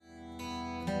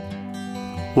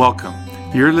Welcome.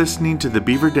 You're listening to the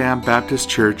Beaver Dam Baptist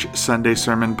Church Sunday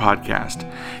Sermon Podcast.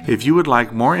 If you would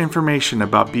like more information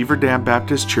about Beaver Dam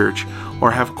Baptist Church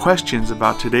or have questions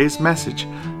about today's message,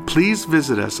 please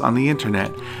visit us on the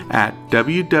internet at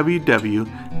www.bdbc.org.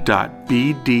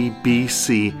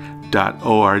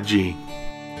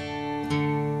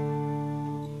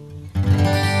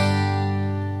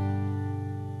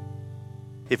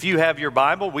 If you have your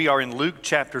Bible, we are in Luke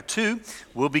chapter 2.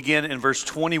 We'll begin in verse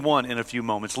 21 in a few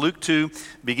moments. Luke 2,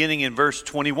 beginning in verse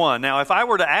 21. Now, if I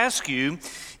were to ask you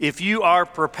if you are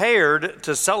prepared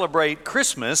to celebrate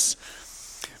Christmas,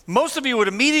 most of you would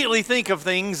immediately think of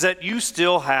things that you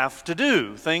still have to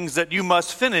do, things that you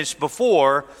must finish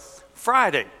before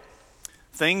Friday.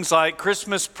 Things like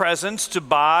Christmas presents to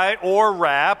buy or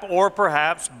wrap, or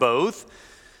perhaps both.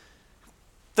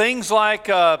 Things like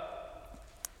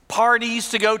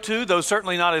parties to go to, though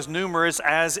certainly not as numerous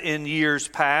as in years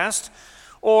past.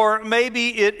 Or maybe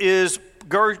it is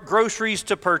groceries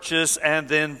to purchase and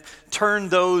then turn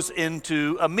those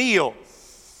into a meal.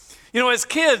 You know, as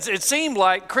kids, it seemed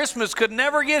like Christmas could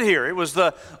never get here. It was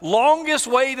the longest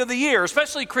wait of the year,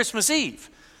 especially Christmas Eve.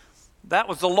 That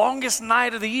was the longest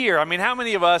night of the year. I mean, how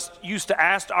many of us used to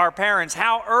ask our parents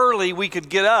how early we could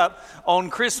get up on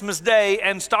Christmas Day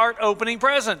and start opening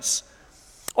presents?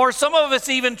 Or some of us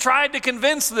even tried to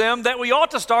convince them that we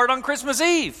ought to start on Christmas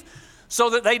Eve so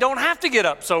that they don't have to get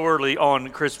up so early on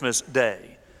Christmas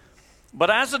Day. But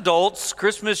as adults,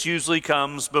 Christmas usually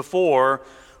comes before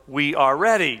we are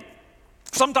ready.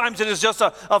 Sometimes it is just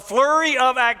a flurry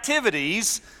of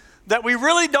activities that we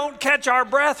really don't catch our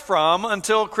breath from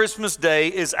until Christmas Day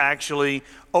is actually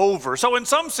over. So in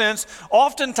some sense,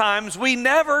 oftentimes we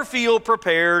never feel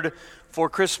prepared for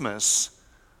Christmas.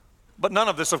 But none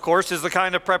of this, of course, is the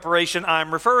kind of preparation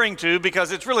I'm referring to,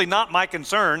 because it's really not my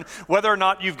concern whether or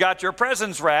not you've got your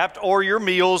presents wrapped or your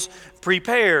meals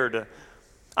prepared.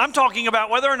 I'm talking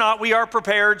about whether or not we are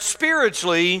prepared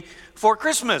spiritually for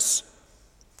Christmas.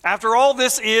 After all,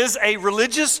 this is a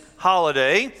religious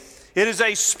holiday. It is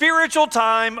a spiritual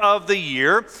time of the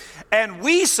year, and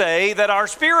we say that our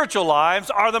spiritual lives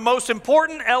are the most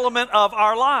important element of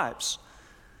our lives.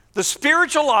 The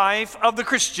spiritual life of the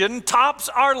Christian tops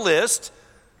our list,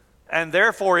 and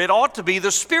therefore it ought to be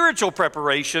the spiritual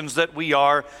preparations that we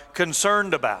are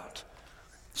concerned about.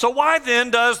 So why then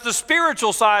does the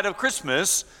spiritual side of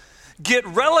Christmas get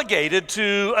relegated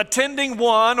to attending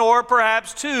one or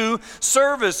perhaps two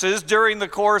services during the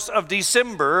course of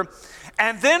December?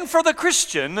 And then for the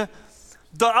Christian,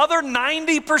 the other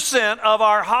 90% of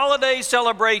our holiday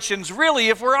celebrations really,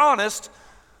 if we're honest,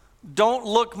 don't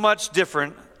look much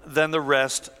different than the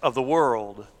rest of the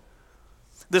world.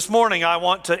 This morning, I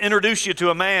want to introduce you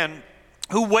to a man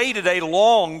who waited a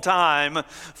long time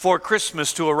for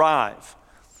Christmas to arrive.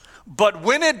 But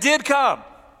when it did come,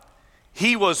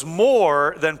 he was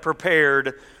more than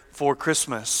prepared for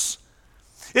Christmas.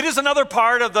 It is another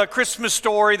part of the Christmas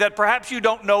story that perhaps you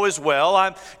don't know as well.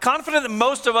 I'm confident that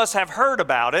most of us have heard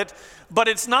about it, but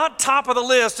it's not top of the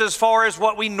list as far as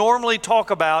what we normally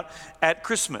talk about at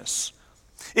Christmas.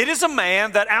 It is a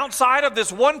man that outside of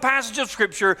this one passage of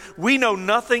Scripture, we know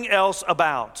nothing else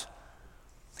about.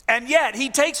 And yet, he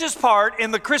takes his part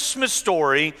in the Christmas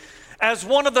story as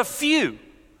one of the few,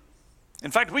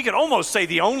 in fact, we could almost say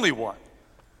the only one,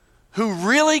 who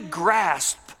really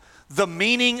grasped the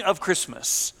meaning of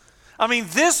Christmas. I mean,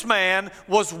 this man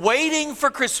was waiting for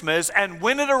Christmas, and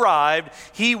when it arrived,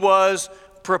 he was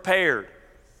prepared.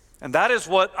 And that is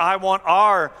what I want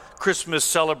our Christmas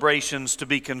celebrations to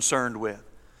be concerned with.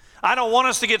 I don't want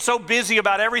us to get so busy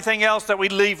about everything else that we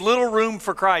leave little room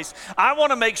for Christ. I want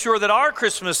to make sure that our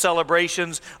Christmas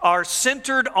celebrations are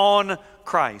centered on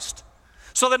Christ,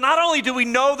 so that not only do we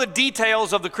know the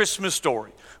details of the Christmas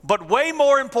story, but way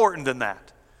more important than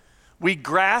that, we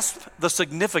grasp the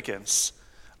significance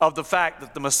of the fact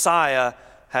that the Messiah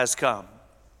has come.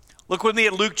 Look with me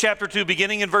at Luke chapter 2,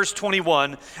 beginning in verse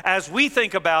 21, as we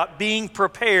think about being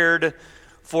prepared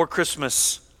for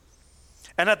Christmas.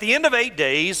 And at the end of 8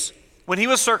 days, when he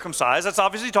was circumcised, that's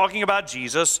obviously talking about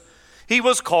Jesus, he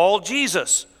was called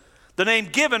Jesus, the name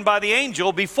given by the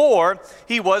angel before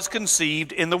he was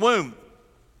conceived in the womb.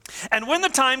 And when the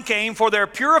time came for their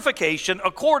purification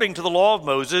according to the law of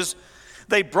Moses,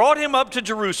 they brought him up to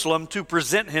Jerusalem to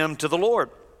present him to the Lord.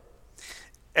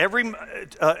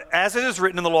 As it is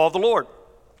written in the law of the Lord,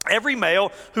 every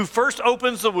male who first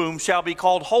opens the womb shall be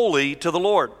called holy to the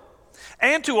Lord,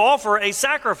 and to offer a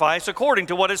sacrifice according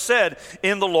to what is said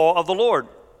in the law of the Lord,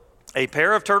 a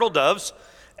pair of turtle doves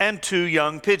and 2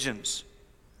 young pigeons.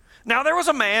 Now there was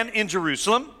a man in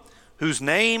Jerusalem whose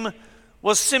name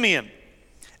was Simeon,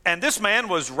 And this man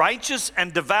was righteous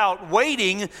and devout,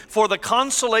 waiting for the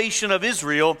consolation of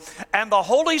Israel, and the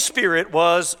Holy Spirit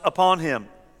was upon him.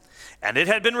 And it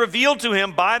had been revealed to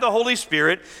him by the Holy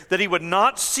Spirit that he would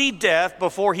not see death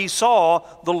before he saw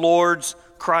the Lord's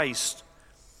Christ.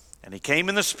 And he came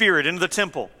in the Spirit into the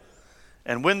temple.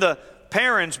 And when the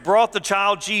parents brought the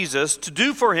child Jesus to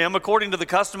do for him according to the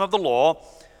custom of the law,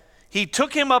 he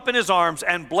took him up in his arms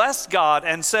and blessed God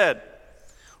and said,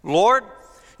 Lord,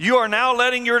 you are now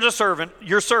letting your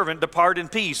servant depart in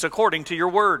peace according to your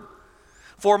word.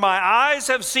 For my eyes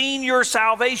have seen your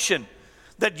salvation,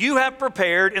 that you have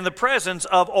prepared in the presence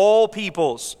of all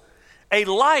peoples, a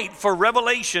light for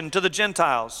revelation to the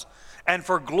Gentiles, and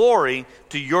for glory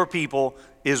to your people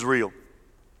Israel.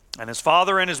 And his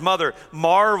father and his mother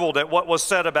marveled at what was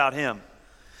said about him.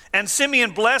 And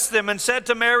Simeon blessed them and said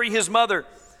to Mary his mother,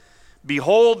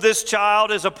 Behold, this child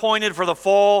is appointed for the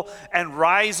fall and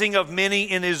rising of many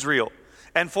in Israel,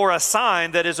 and for a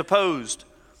sign that is opposed.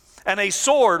 And a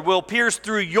sword will pierce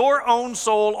through your own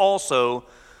soul also,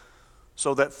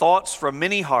 so that thoughts from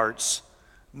many hearts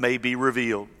may be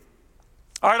revealed.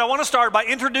 All right, I want to start by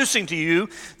introducing to you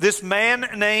this man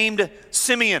named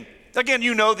Simeon. Again,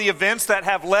 you know the events that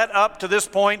have led up to this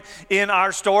point in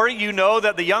our story. You know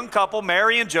that the young couple,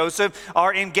 Mary and Joseph,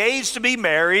 are engaged to be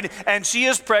married, and she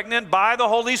is pregnant by the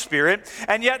Holy Spirit.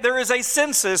 And yet there is a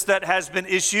census that has been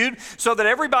issued so that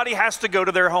everybody has to go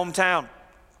to their hometown.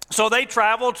 So they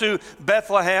travel to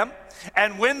Bethlehem.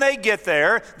 And when they get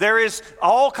there, there is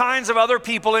all kinds of other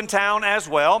people in town as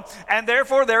well. And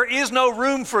therefore, there is no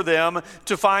room for them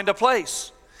to find a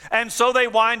place. And so they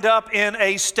wind up in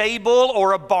a stable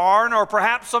or a barn or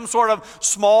perhaps some sort of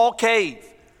small cave.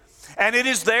 And it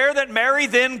is there that Mary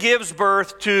then gives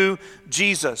birth to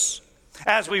Jesus.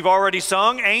 As we've already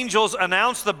sung, angels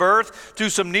announce the birth to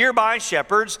some nearby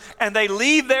shepherds, and they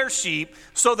leave their sheep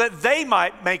so that they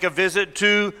might make a visit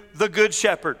to the good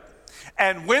shepherd.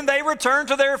 And when they return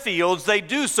to their fields, they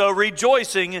do so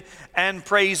rejoicing and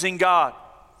praising God.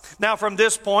 Now, from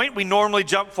this point, we normally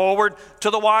jump forward to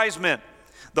the wise men.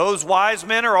 Those wise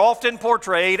men are often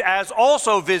portrayed as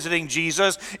also visiting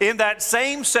Jesus in that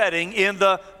same setting in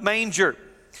the manger.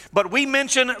 But we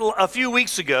mentioned a few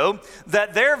weeks ago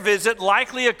that their visit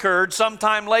likely occurred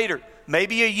sometime later,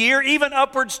 maybe a year, even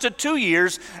upwards to 2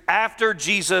 years after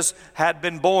Jesus had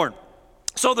been born.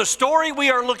 So the story we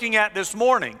are looking at this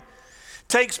morning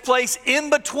takes place in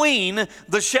between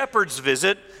the shepherd's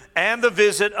visit and the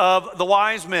visit of the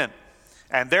wise men.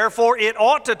 And therefore, it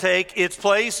ought to take its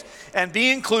place and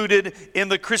be included in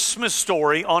the Christmas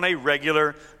story on a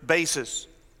regular basis.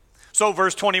 So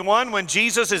verse 21, when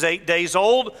Jesus is 8 days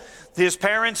old, his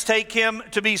parents take him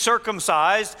to be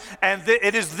circumcised, and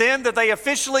it is then that they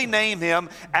officially name him,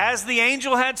 as the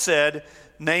angel had said,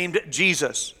 named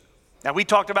Jesus. Now, we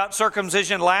talked about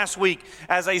circumcision last week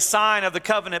as a sign of the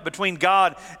covenant between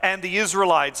God and the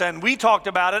Israelites, and we talked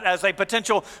about it as a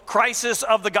potential crisis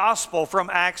of the gospel from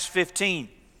Acts 15.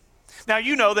 Now,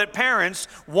 you know that parents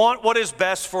want what is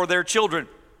best for their children,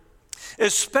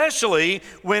 especially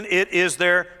when it is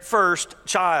their first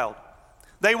child.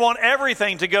 They want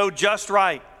everything to go just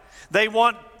right. And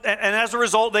as a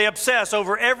result, they obsess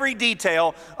over every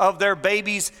detail of their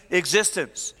baby's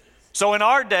existence. So in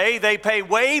our day, they pay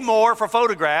way more for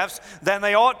photographs than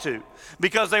they ought to,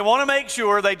 because they want to make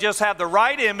sure they just have the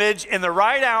right image in the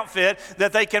right outfit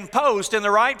that they can post in the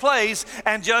right place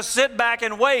and just sit back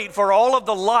and wait for all of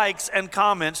the likes and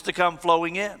comments to come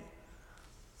flowing in.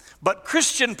 But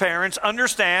Christian parents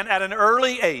understand at an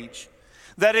early age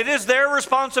that it is their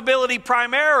responsibility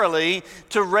primarily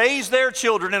to raise their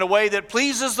children in a way that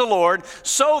pleases the Lord,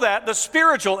 so that the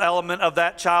spiritual element of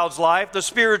that child's life, the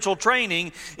spiritual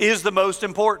training, is the most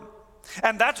important.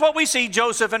 And that's what we see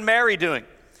Joseph and Mary doing.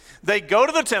 They go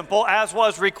to the temple, as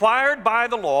was required by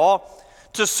the law,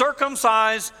 to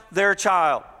circumcise their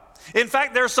child. In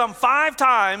fact, there's some 5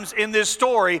 times in this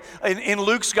story in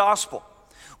Luke's gospel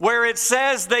where it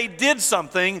says they did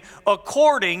something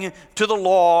according to the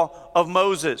law of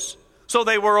Moses. So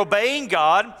they were obeying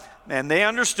God, and they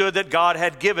understood that God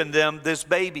had given them this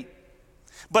baby.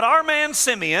 But our man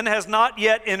Simeon has not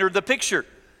yet entered the picture.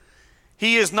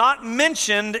 He is not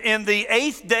mentioned in the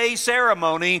 8th day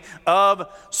ceremony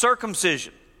of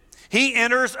circumcision. He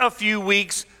enters a few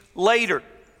weeks later.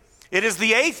 It is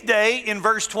the 8th day in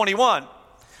verse 21.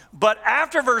 But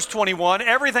after verse 21,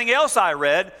 everything else I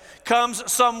read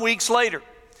comes some weeks later,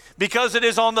 because it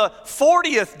is on the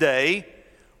 40th day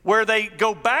where they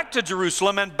go back to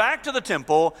Jerusalem and back to the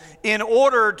temple in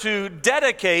order to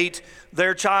dedicate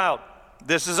their child.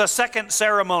 This is a second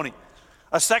ceremony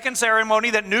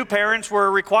that new parents were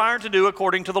required to do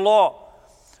according to the law.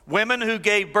 Women who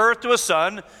gave birth to a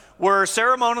son were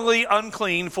ceremonially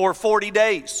unclean for 40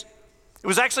 days. It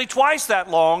was actually twice that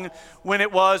long when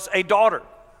it was a daughter.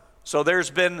 So there's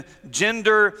been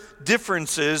gender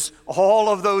differences all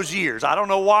of those years. I don't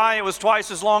know why it was twice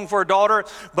as long for a daughter,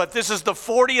 but this is the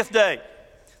 40th day.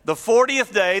 The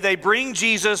 40th day, they bring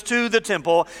Jesus to the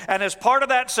temple, and as part of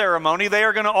that ceremony, they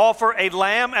are going to offer a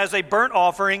lamb as a burnt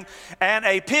offering and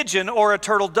a pigeon or a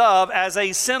turtle dove as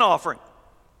a sin offering.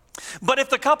 But if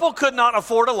the couple could not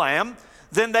afford a lamb,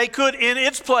 then they could, in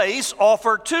its place,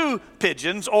 offer 2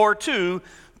 pigeons or 2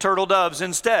 turtle doves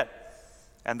instead.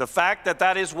 And the fact that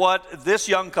that is what this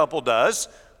young couple does,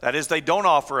 that is, they don't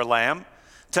offer a lamb,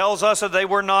 tells us that they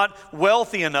were not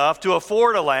wealthy enough to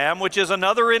afford a lamb, which is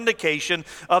another indication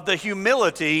of the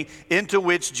humility into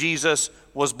which Jesus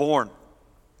was born.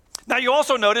 Now you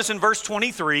also notice in verse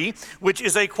 23, which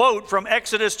is a quote from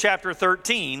Exodus chapter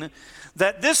 13,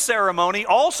 that this ceremony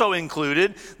also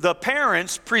included the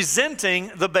parents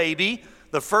presenting the baby,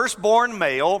 the firstborn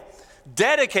male,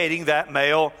 dedicating that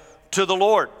male to the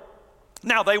Lord.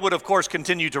 Now, they would, of course,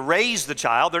 continue to raise the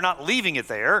child. They're not leaving it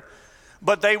there.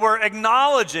 But they were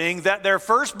acknowledging that their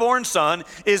firstborn son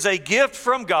is a gift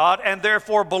from God and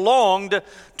therefore belonged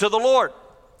to the Lord.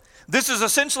 This is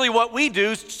essentially what we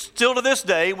do still to this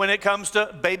day when it comes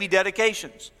to baby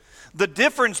dedications. The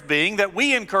difference being that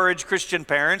we encourage Christian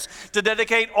parents to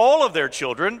dedicate all of their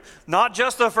children, not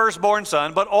just the firstborn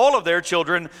son, but all of their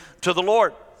children to the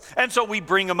Lord. And so we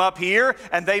bring them up here,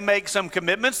 and they make some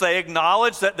commitments. They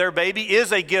acknowledge that their baby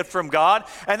is a gift from God,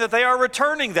 and that they are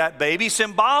returning that baby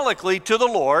symbolically to the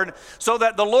Lord so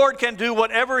that the Lord can do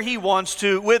whatever He wants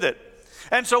to with it.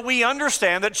 And so we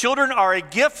understand that children are a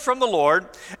gift from the Lord,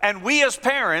 and we as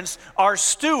parents are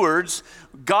stewards.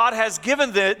 God has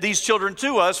given these children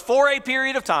to us for a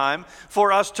period of time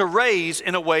for us to raise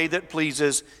in a way that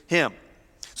pleases Him.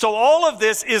 So all of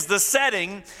this is the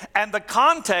setting and the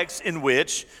context in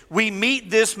which we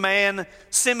meet this man,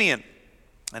 Simeon.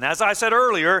 And as I said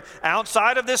earlier,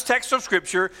 outside of this text of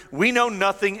Scripture, we know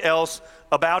nothing else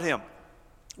about him.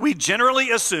 We generally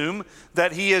assume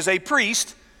that he is a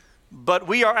priest, but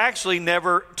we are actually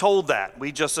never told that.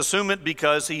 We just assume it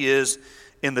because he is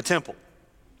in the temple.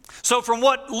 So from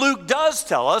what Luke does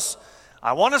tell us,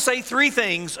 I want to say 3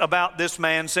 things about this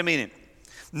man, Simeon.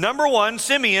 Number 1,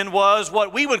 Simeon was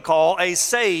what we would call a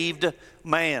saved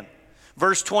man.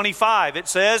 Verse 25, it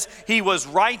says he was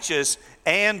righteous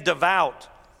and devout.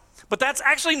 But that's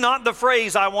actually not the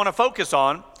phrase I want to focus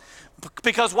on,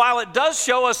 because while it does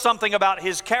show us something about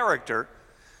his character,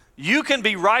 you can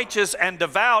be righteous and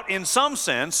devout in some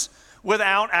sense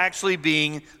without actually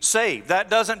being saved. That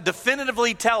doesn't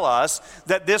definitively tell us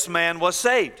that this man was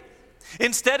saved.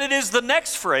 Instead, it is the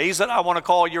next phrase that I want to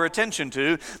call your attention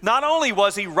to. Not only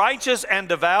was he righteous and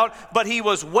devout, but he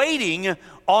was waiting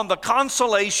on the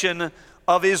consolation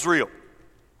of Israel.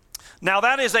 Now,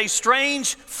 that is a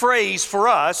strange phrase for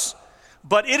us,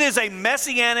 but it is a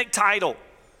messianic title.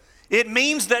 It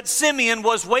means that Simeon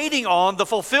was waiting on the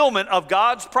fulfillment of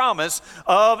God's promise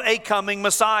of a coming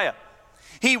Messiah.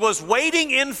 He was waiting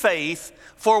in faith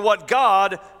for what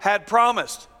God had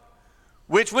promised,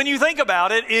 which, when you think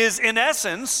about it, is in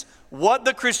essence what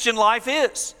the Christian life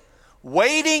is.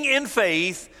 Waiting in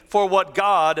faith for what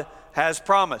God has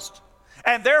promised.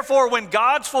 And therefore, when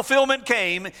God's fulfillment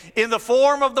came in the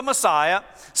form of the Messiah,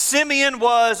 Simeon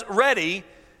was ready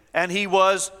and he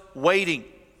was waiting.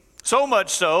 So much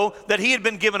so that he had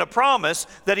been given a promise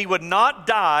that he would not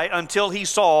die until he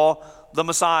saw the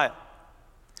Messiah.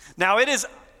 Now, it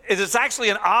is actually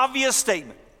an obvious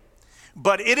statement,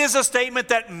 but it is a statement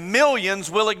that millions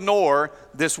will ignore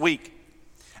this week.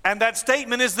 And that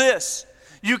statement is this: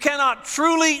 you cannot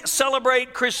truly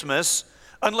celebrate Christmas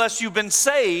unless you've been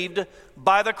saved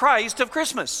by the Christ of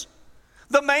Christmas.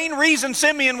 The main reason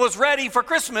Simeon was ready for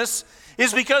Christmas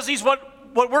is because he's what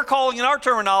we're calling in our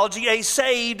terminology a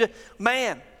saved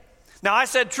man. Now, I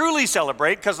said truly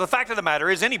celebrate because the fact of the matter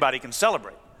is anybody can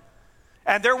celebrate.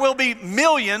 And there will be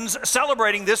millions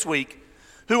celebrating this week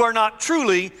who are not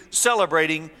truly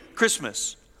celebrating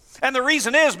Christmas. And the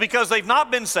reason is because they've not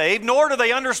been saved, nor do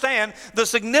they understand the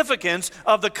significance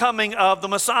of the coming of the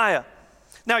Messiah.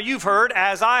 Now, you've heard,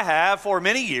 as I have for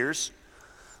many years,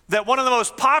 that one of the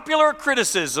most popular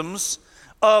criticisms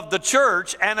of the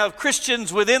church and of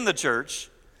Christians within the church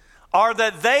are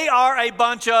that they are a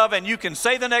bunch of, and you can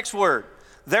say the next word,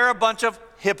 they're a bunch of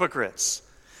hypocrites.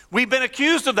 We've been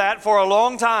accused of that for a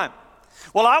long time.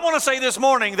 Well, I want to say this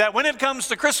morning that when it comes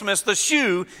to Christmas, the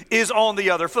shoe is on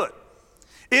the other foot.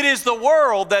 It is the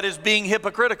world that is being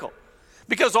hypocritical,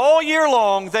 because all year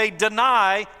long they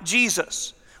deny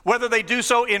Jesus, whether they do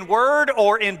so in word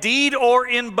or in deed or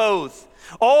in both.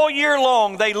 All year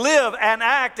long, they live and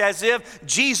act as if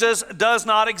Jesus does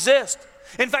not exist.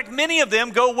 In fact, many of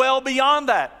them go well beyond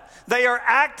that. They are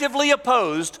actively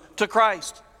opposed to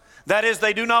Christ. That is,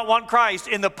 they do not want Christ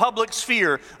in the public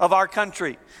sphere of our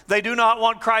country. They do not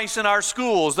want Christ in our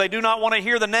schools. They do not want to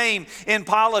hear the name in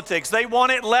politics. They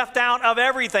want it left out of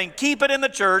everything. Keep it in the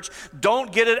church.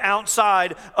 Don't get it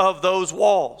outside of those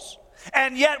walls.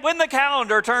 And yet, when the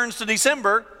calendar turns to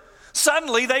December,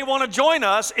 suddenly they want to join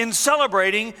us in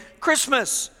celebrating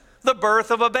Christmas, the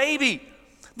birth of a baby.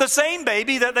 The same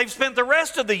baby that they've spent the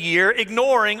rest of the year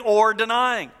ignoring or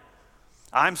denying.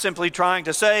 I'm simply trying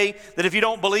to say that if you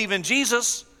don't believe in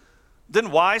Jesus,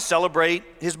 then why celebrate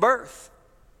his birth?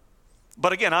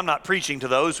 But again, I'm not preaching to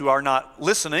those who are not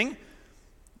listening.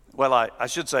 Well, I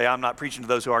should say I'm not preaching to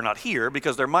those who are not here,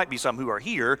 because there might be some who are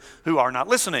here who are not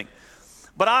listening.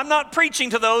 But I'm not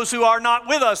preaching to those who are not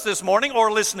with us this morning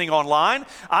or listening online.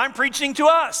 I'm preaching to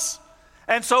us.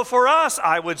 And so for us,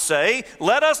 I would say,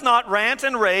 let us not rant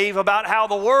and rave about how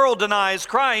the world denies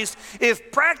Christ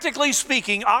if, practically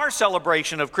speaking, our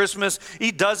celebration of Christmas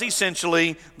does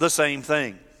essentially the same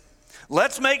thing.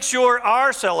 Let's make sure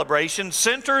our celebration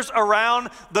centers around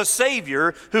the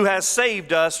Savior who has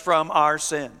saved us from our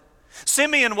sin.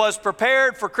 Simeon was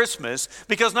prepared for Christmas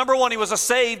because, number one, he was a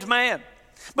saved man.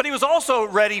 But he was also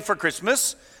ready for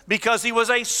Christmas because he was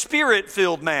a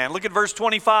Spirit-filled man. Look at verse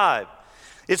 25.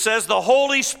 It says, the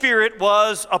Holy Spirit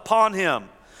was upon him.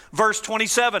 Verse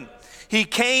 27, he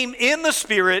came in the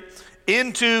Spirit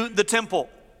into the temple.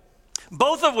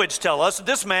 Both of which tell us that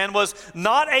this man was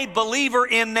not a believer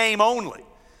in name only.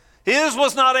 His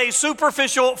was not a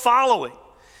superficial following.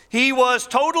 He was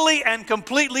totally and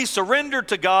completely surrendered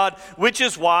to God, which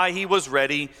is why he was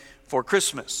ready for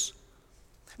Christmas.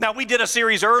 Now, we did a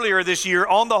series earlier this year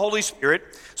on the Holy Spirit,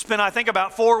 spent, I think,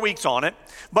 about 4 weeks on it.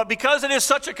 But because it is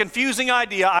such a confusing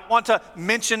idea, I want to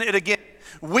mention it again.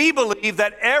 We believe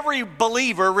that every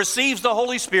believer receives the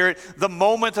Holy Spirit the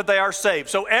moment that they are saved.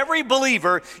 So every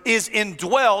believer is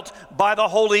indwelt by the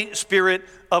Holy Spirit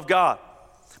of God.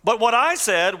 But what I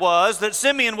said was that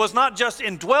Simeon was not just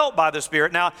indwelt by the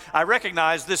Spirit. Now, I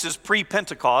recognize this is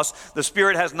pre-Pentecost. The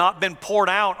Spirit has not been poured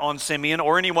out on Simeon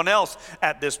or anyone else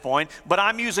at this point, but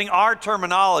I'm using our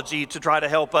terminology to try to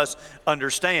help us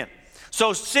understand.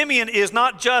 So Simeon is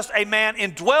not just a man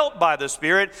indwelt by the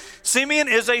Spirit. Simeon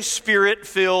is a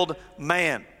Spirit-filled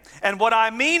man. And what I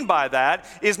mean by that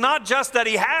is not just that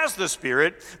he has the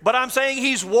Spirit, but I'm saying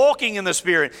he's walking in the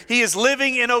Spirit. He is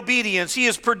living in obedience. He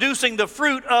is producing the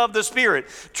fruit of the Spirit,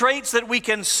 traits that we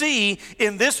can see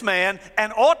in this man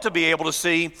and ought to be able to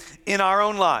see in our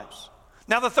own lives.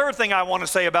 Now, the third thing I want to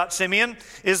say about Simeon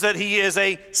is that he is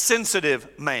a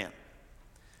sensitive man.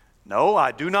 No,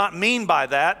 I do not mean by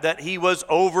that he was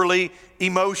overly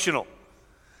emotional.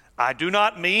 I do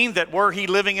not mean that were he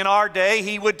living in our day,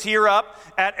 he would tear up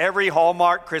at every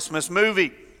Hallmark Christmas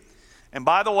movie. And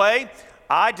by the way,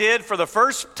 I did for the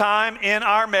first time in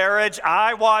our marriage,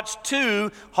 I watched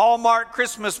 2 Hallmark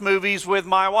Christmas movies with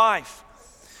my wife,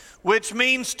 which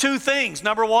means 2 things.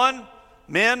 Number one,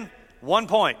 men, 1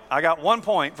 point. I got 1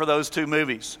 point for those 2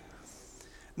 movies.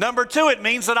 Number 2, it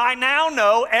means that I now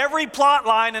know every plot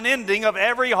line and ending of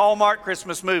every Hallmark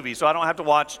Christmas movie, so I don't have to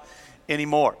watch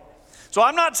anymore. So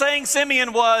I'm not saying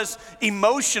Simeon was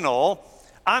emotional.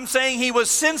 I'm saying he was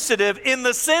sensitive in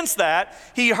the sense that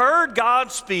he heard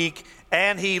God speak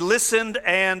and he listened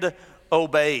and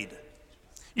obeyed.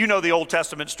 You know the Old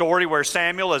Testament story where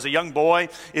Samuel, as a young boy,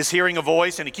 is hearing a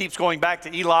voice and he keeps going back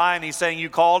to Eli and he's saying, you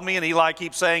called me, and Eli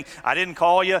keeps saying, I didn't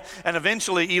call you. And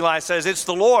eventually Eli says, it's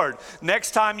the Lord.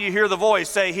 Next time you hear the voice,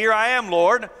 say, here I am,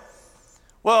 Lord.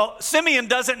 Well, Simeon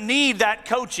doesn't need that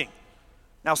coaching.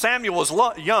 Now, Samuel was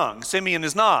young. Simeon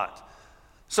is not.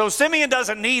 So Simeon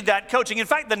doesn't need that coaching. In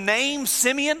fact, the name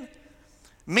Simeon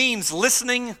means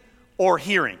listening or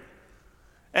hearing.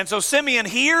 And so Simeon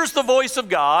hears the voice of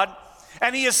God,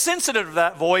 and he is sensitive to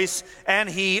that voice, and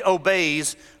he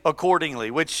obeys accordingly,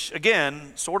 which,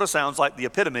 again, sort of sounds like the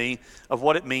epitome of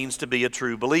what it means to be a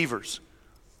true believer.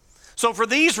 So for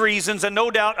these reasons, and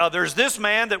no doubt others, this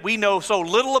man that we know so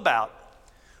little about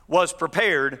was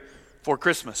prepared for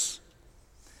Christmas.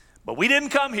 But we didn't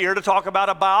come here to talk about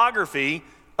a biography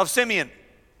of Simeon.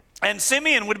 And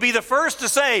Simeon would be the first to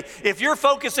say, if you're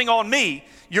focusing on me,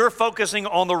 you're focusing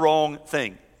on the wrong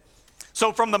thing.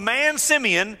 So from the man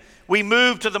Simeon, we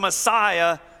move to the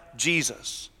Messiah,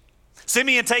 Jesus.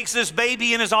 Simeon takes this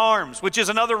baby in his arms, which is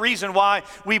another reason why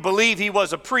we believe he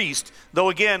was a priest, though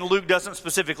again, Luke doesn't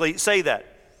specifically say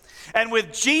that. And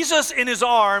with Jesus in his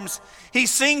arms, he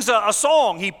sings a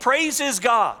song. He praises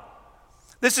God.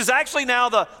 This is actually now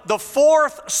the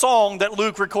fourth song that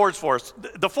Luke records for us.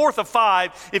 The fourth of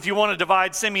 5 if you want to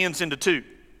divide Simeon's into 2.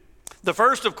 The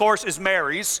first, of course, is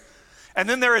Mary's. And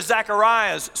then there is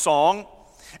Zechariah's song.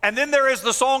 And then there is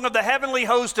the song of the heavenly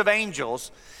host of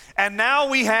angels. And now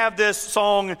we have this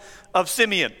song of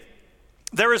Simeon.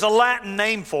 There is a Latin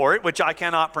name for it, which I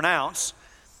cannot pronounce.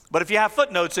 But if you have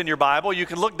footnotes in your Bible, you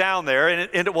can look down there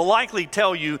and it will likely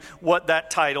tell you what that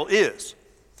title is.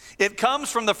 It comes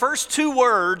from the first 2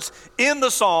 words in the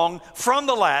song from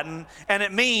the Latin, and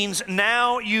it means,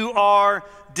 now you are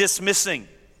dismissing.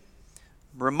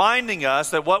 Reminding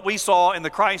us that what we saw in the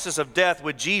crisis of death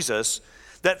with Jesus,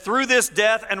 that through this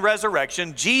death and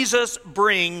resurrection, Jesus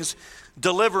brings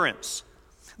deliverance.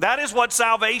 That is what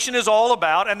salvation is all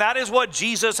about, and that is what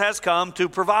Jesus has come to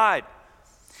provide.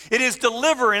 It is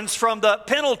deliverance from the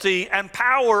penalty and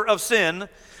power of sin,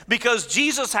 because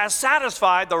Jesus has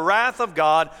satisfied the wrath of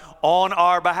God on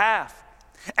our behalf.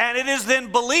 And it is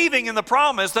then believing in the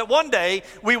promise that one day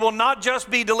we will not just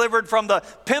be delivered from the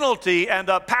penalty and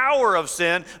the power of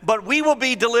sin, but we will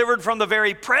be delivered from the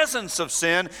very presence of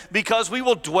sin, because we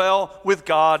will dwell with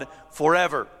God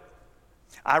forever.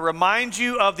 I remind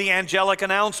you of the angelic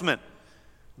announcement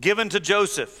given to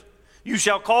Joseph. You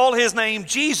shall call his name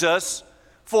Jesus,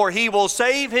 for he will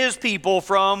save his people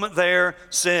from their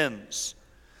sins.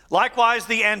 Likewise,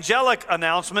 the angelic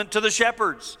announcement to the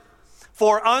shepherds.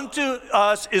 For unto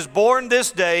us is born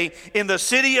this day in the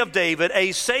city of David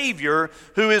a Savior,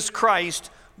 who is Christ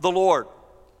the Lord.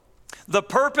 The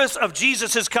purpose of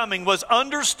Jesus' coming was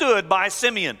understood by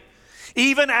Simeon,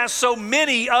 even as so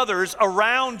many others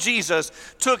around Jesus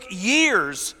took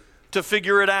years to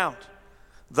figure it out.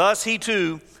 Thus he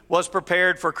too was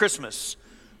prepared for Christmas.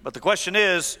 But the question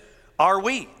is, are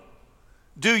we?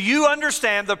 Do you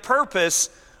understand the purpose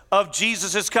of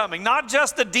Jesus' coming? Not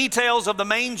just the details of the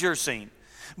manger scene,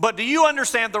 but do you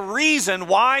understand the reason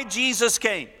why Jesus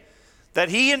came? That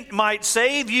he might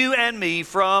save you and me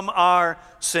from our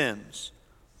sins.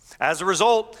 As a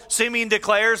result, Simeon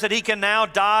declares that he can now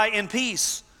die in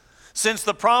peace, since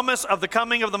the promise of the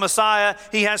coming of the Messiah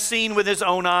he has seen with his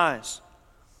own eyes.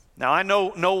 Now, I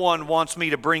know no one wants me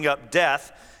to bring up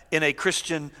death in a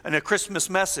Christmas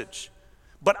message,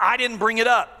 but I didn't bring it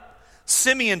up.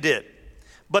 Simeon did.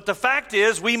 But the fact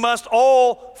is, we must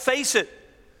all face it.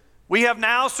 We have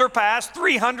now surpassed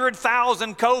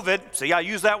 300,000 COVID. See, I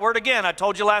used that word again. I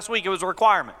told you last week it was a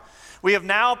requirement. We have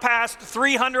now passed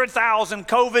 300,000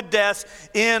 COVID deaths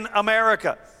in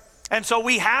America. And so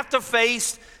we have to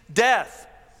face death.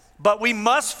 But we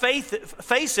must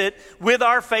face it with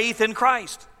our faith in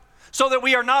Christ, so that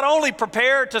we are not only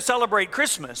prepared to celebrate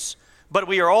Christmas, but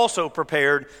we are also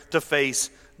prepared to face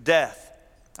death.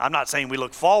 I'm not saying we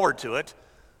look forward to it,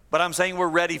 but I'm saying we're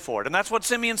ready for it. And that's what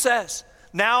Simeon says.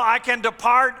 Now I can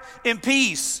depart in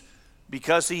peace,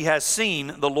 because he has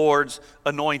seen the Lord's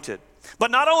anointed.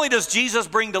 But not only does Jesus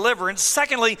bring deliverance,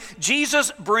 secondly,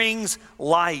 Jesus brings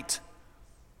light.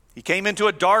 He came into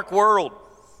a dark world,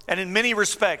 and in many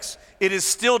respects, it is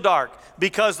still dark,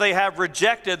 because they have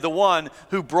rejected the one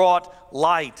who brought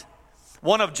light.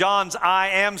 One of John's I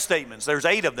am statements, there's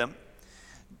 8 of them,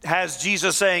 has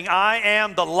Jesus saying, I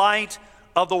am the light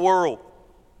of the world.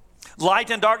 Light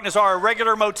and darkness are a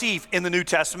regular motif in the New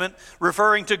Testament,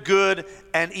 referring to good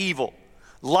and evil.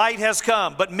 Light has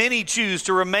come, but many choose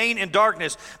to remain in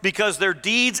darkness because their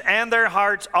deeds and their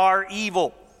hearts are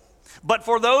evil. But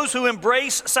for those who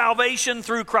embrace salvation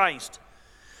through Christ,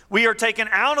 we are taken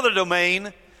out of the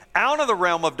domain, out of the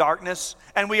realm of darkness,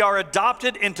 and we are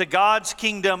adopted into God's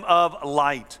kingdom of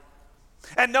light.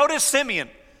 And notice Simeon.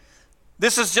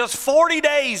 This is just 40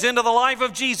 days into the life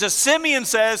of Jesus. Simeon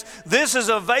says this is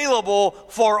available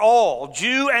for all,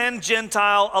 Jew and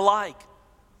Gentile alike.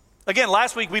 Again,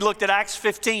 last week we looked at Acts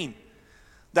 15,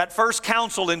 that first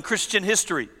council in Christian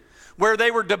history, where they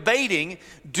were debating,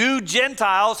 do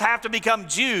Gentiles have to become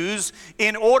Jews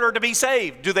in order to be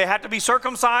saved? Do they have to be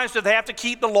circumcised? Do they have to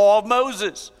keep the law of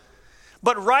Moses?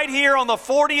 But right here on the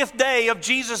 40th day of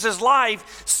Jesus'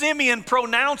 life, Simeon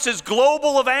pronounces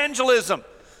global evangelism.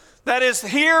 That is,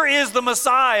 here is the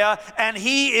Messiah, and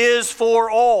he is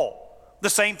for all. The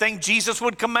same thing Jesus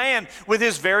would command with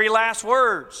his very last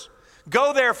words.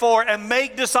 Go therefore and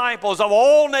make disciples of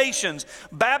all nations,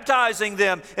 baptizing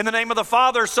them in the name of the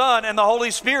Father, Son, and the Holy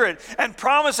Spirit, and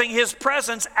promising his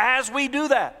presence as we do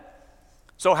that.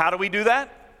 So how do we do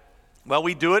that? Well,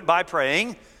 we do it by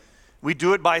praying. We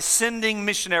do it by sending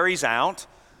missionaries out.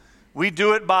 We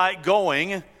do it by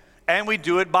going, and we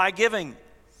do it by giving.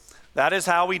 That is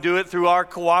how we do it through our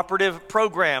cooperative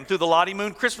program, through the Lottie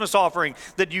Moon Christmas offering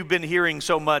that you've been hearing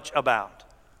so much about.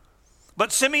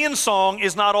 But Simeon's song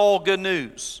is not all good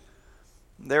news.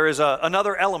 there is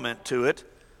another element to it,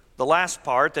 the last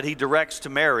part that he directs to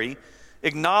Mary,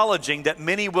 acknowledging that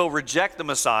many will reject the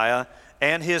Messiah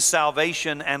and his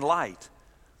salvation and light.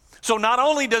 So not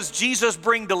only does Jesus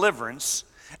bring deliverance,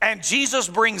 and Jesus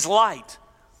brings light,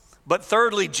 but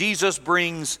thirdly, Jesus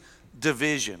brings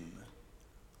division.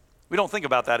 We don't think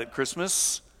about that at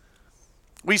Christmas.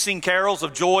 We sing carols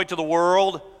of joy to the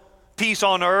world, peace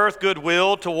on earth,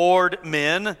 goodwill toward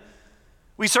men.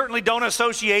 We certainly don't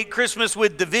associate Christmas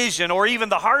with division, or even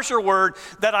the harsher word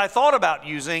that I thought about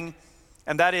using,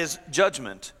 and that is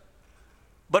judgment.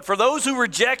 But for those who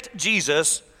reject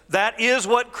Jesus, that is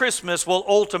what Christmas will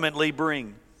ultimately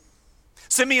bring.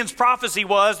 Simeon's prophecy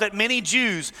was that many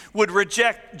Jews would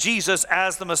reject Jesus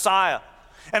as the Messiah.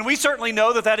 And we certainly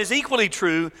know that that is equally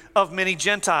true of many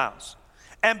Gentiles.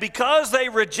 And because they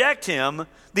reject him,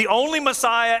 the only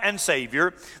Messiah and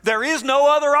Savior, there is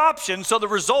no other option, so the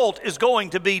result is going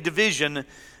to be division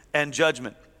and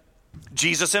judgment.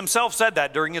 Jesus himself said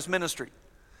that during his ministry,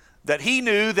 that he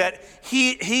knew that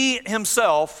he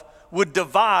himself would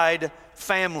divide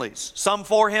families, some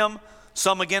for him,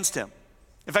 some against him.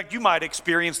 In fact, you might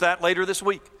experience that later this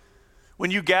week. When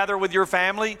you gather with your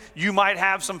family, you might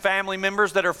have some family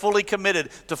members that are fully committed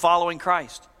to following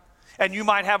Christ. And you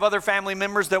might have other family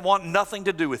members that want nothing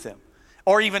to do with him,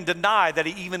 or even deny that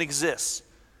he even exists.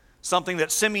 Something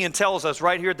that Simeon tells us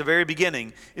right here at the very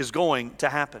beginning is going to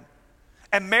happen.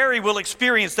 And Mary will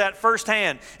experience that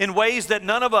firsthand in ways that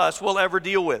none of us will ever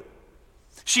deal with.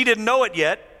 She didn't know it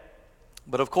yet,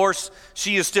 but of course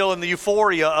she is still in the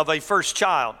euphoria of a first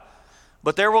child.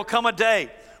 But there will come a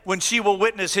day when she will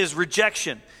witness his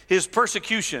rejection, his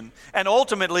persecution, and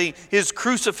ultimately his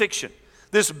crucifixion.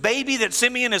 This baby that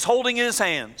Simeon is holding in his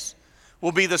hands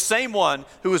will be the same one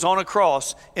who is on a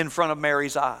cross in front of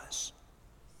Mary's eyes.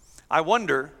 I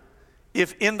wonder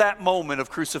if in that moment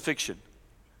of crucifixion,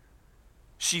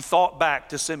 she thought back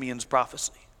to Simeon's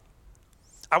prophecy.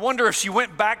 I wonder if she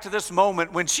went back to this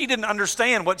moment when she didn't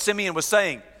understand what Simeon was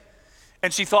saying,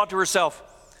 and she thought to herself,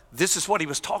 this is what he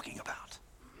was talking about.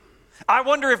 I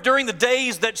wonder if during the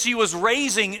days that she was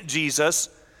raising Jesus,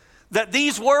 that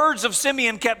these words of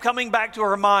Simeon kept coming back to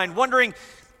her mind, wondering,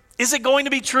 is it going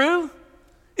to be true?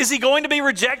 Is he going to be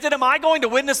rejected? Am I going to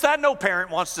witness that? No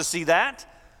parent wants to see that.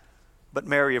 But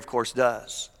Mary, of course,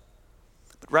 does.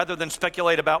 But rather than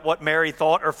speculate about what Mary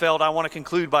thought or felt, I want to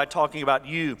conclude by talking about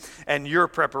you and your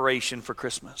preparation for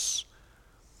Christmas.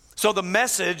 So the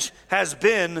message has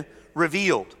been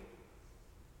revealed.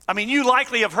 I mean, you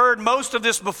likely have heard most of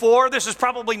this before. This is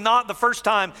probably not the first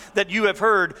time that you have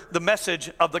heard the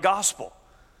message of the gospel.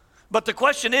 But the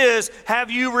question is,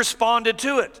 have you responded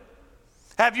to it?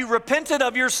 Have you repented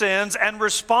of your sins and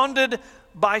responded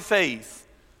by faith?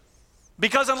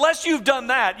 Because unless you've done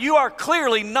that, you are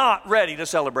clearly not ready to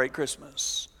celebrate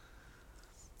Christmas.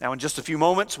 Now, in just a few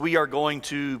moments, we are going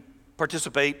to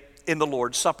participate in the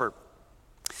Lord's Supper.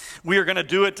 We are going to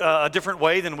do it a different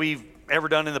way than we've ever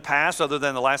done in the past, other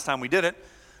than the last time we did it.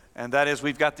 And that is,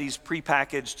 we've got these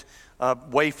prepackaged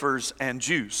wafers and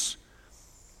juice.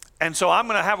 And so I'm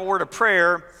going to have a word of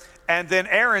prayer, and then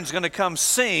Aaron's going to come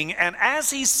sing. And as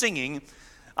he's singing,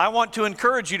 I want to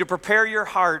encourage you to prepare your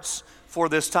hearts for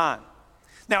this time.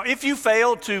 Now, if you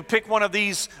fail to pick one of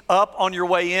these up on your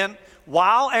way in,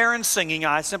 while Aaron's singing,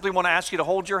 I simply want to ask you to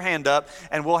hold your hand up,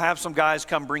 and we'll have some guys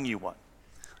come bring you one.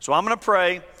 So I'm going to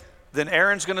pray, then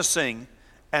Aaron's going to sing,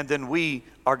 and then we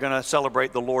are going to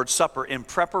celebrate the Lord's Supper in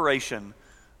preparation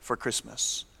for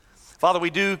Christmas. Father,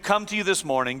 we do come to you this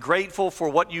morning grateful for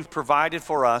what you've provided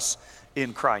for us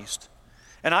in Christ.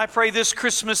 And I pray this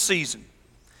Christmas season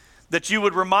that you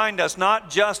would remind us not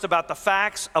just about the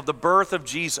facts of the birth of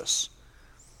Jesus,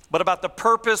 but about the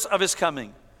purpose of his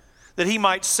coming, that he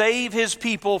might save his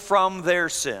people from their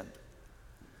sin.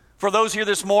 For those here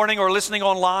this morning or listening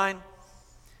online,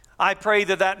 I pray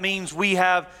that that means we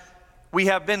have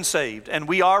been saved and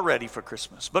we are ready for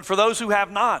Christmas. But for those who have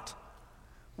not,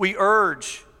 we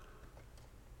urge,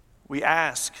 we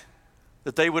ask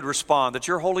that they would respond, that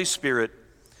your Holy Spirit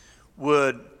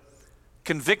would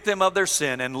convict them of their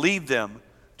sin and lead them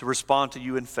to respond to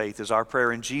you in faith, is our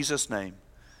prayer in Jesus' name.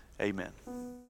 Amen.